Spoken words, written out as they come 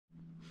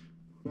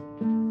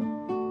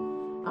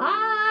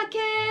I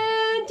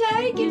can't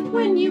take it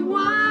when you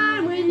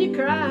whine, when you're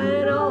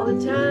crying all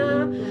the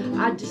time.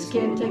 I just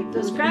can't take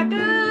those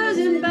crackers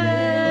in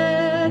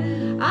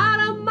bed. I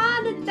don't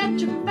mind it that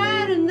you're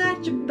fat and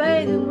that you're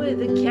bathing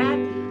with a cat,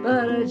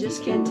 but I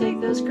just can't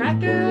take those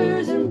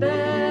crackers in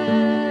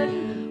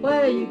bed.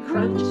 Where you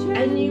crunch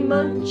and you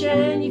munch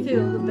and you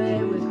fill the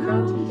bed with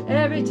crumbs.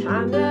 Every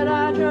time that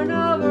I turn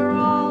over,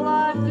 all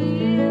I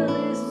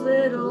feel is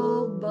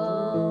little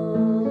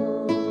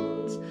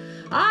bumps.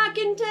 I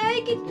can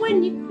take it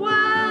when you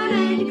whine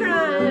and you're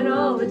crying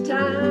all the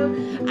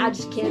time. I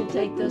just can't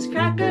take those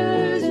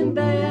crackers in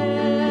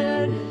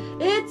bed.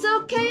 It's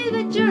okay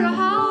that you're a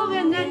hog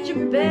and that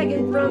you're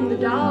begging from the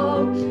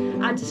dog.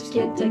 I just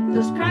can't take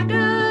those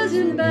crackers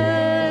in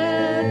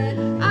bed.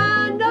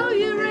 I know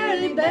you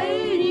rarely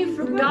bathe, you've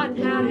forgotten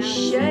how to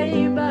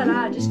shave, but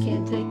I just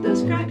can't take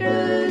those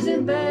crackers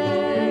in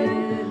bed.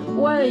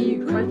 Where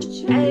you crunch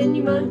and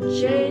you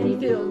munch and you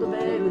fill the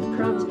bed with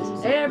crumbs.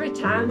 Every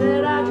time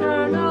that I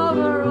turn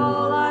over,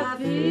 all I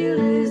feel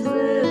is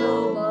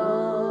little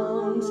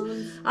bumps.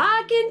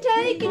 I can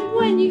take it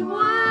when you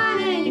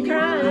whine and you're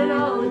crying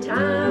all the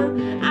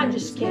time. I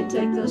just can't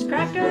take those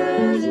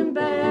crackers in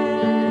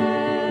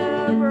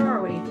bed. Where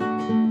are we?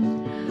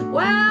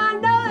 Well, I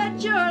know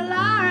that you're a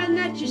liar and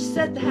that you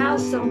set the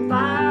house on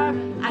fire.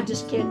 I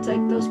just can't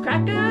take those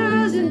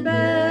crackers in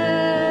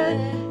bed.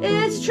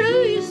 It's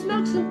true you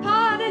smoke some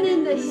pot and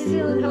in the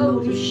ceiling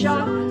hole you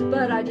shot,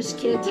 but I just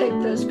can't take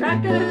those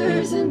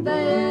crackers in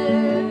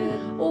bed.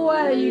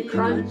 Where you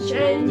crunch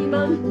and you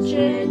munch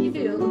and you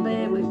fill the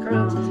bed with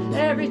crumbs.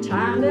 Every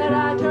time that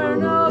I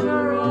turn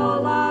over,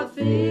 all I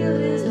feel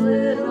is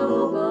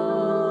little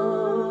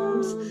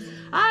bumps.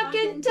 I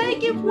can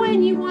take it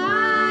when you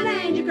whine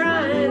and you're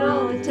crying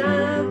all the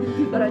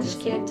time, but I just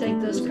can't take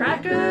those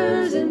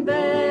crackers in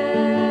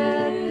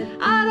bed.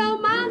 I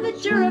don't mind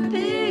that you're a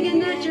pig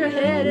and that your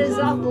head is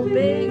awful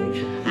big.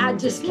 I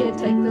just can't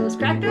take those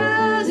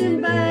crackers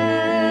in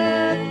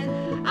bed.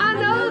 I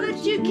know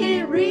that you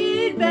can't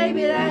read,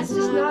 baby, that's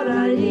just not what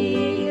I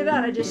need,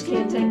 but I just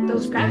can't take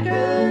those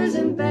crackers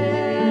in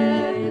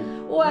bed.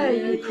 Where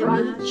you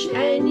crunch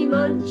and you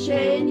munch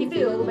and you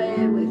fill the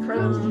bed with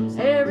crumbs.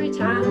 Every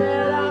time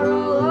that I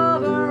roll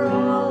over,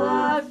 all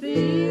I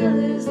feel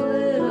is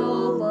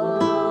little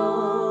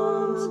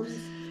bumps.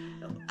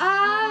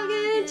 I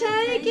can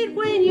take it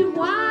when you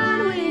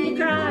whine, when you're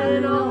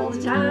crying all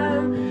the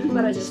time,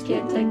 but I just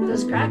can't take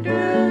those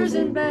crackers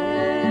in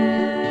bed.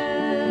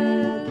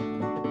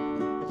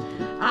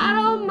 I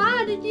don't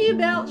mind if you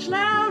belch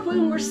loud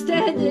when we're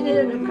standing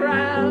in a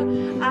crowd.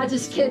 I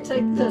just can't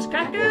take those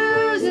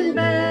crackers in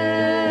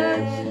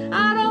bed.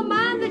 I don't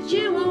mind that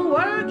you won't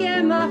work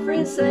and my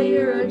friends say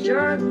you're a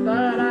jerk,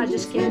 but I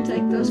just can't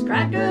take those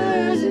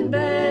crackers in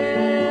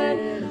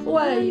bed.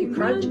 Where you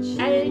crunch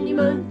and you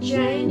munch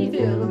and you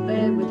fill the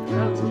bed with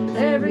crumbs.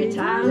 Every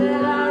time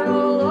that I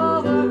roll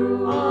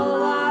over,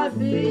 all I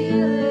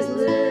feel is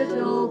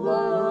little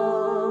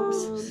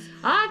bumps.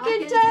 I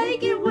can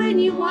take it when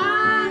you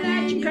whine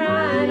that you're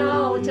crying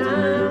all the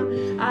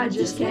time. I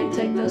just can't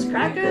take those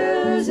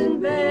crackers in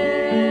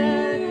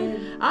bed.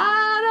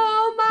 I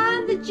don't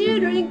mind that you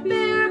drink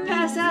beer,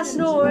 pass out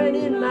snoring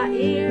in my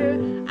ear.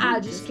 I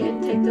just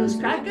can't take those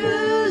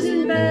crackers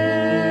in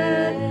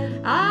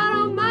bed. I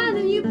don't mind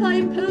that you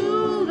play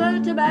pool, the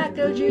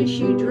tobacco juice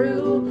you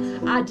drool.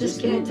 I just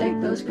can't take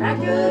those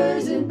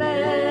crackers in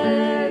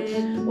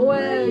bed.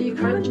 Where you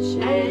crunch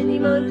and you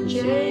munch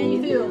and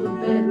you fill the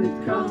bed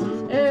with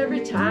crumbs.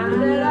 Every time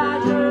that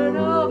I turn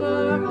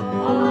over,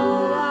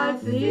 all I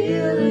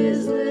feel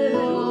is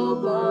little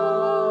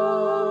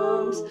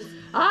bumps.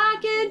 I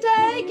can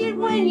take it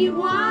when you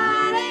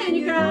whine and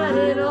you're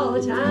crying all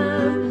the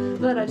time,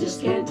 but I just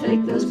can't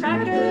take those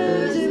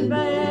crackers in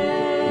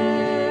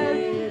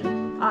bed.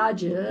 I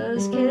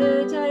just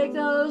can't take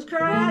those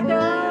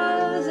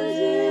crackers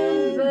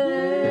in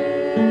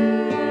bed.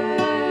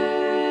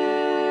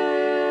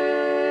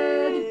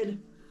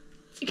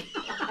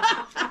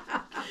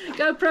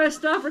 Go press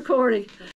stop recording.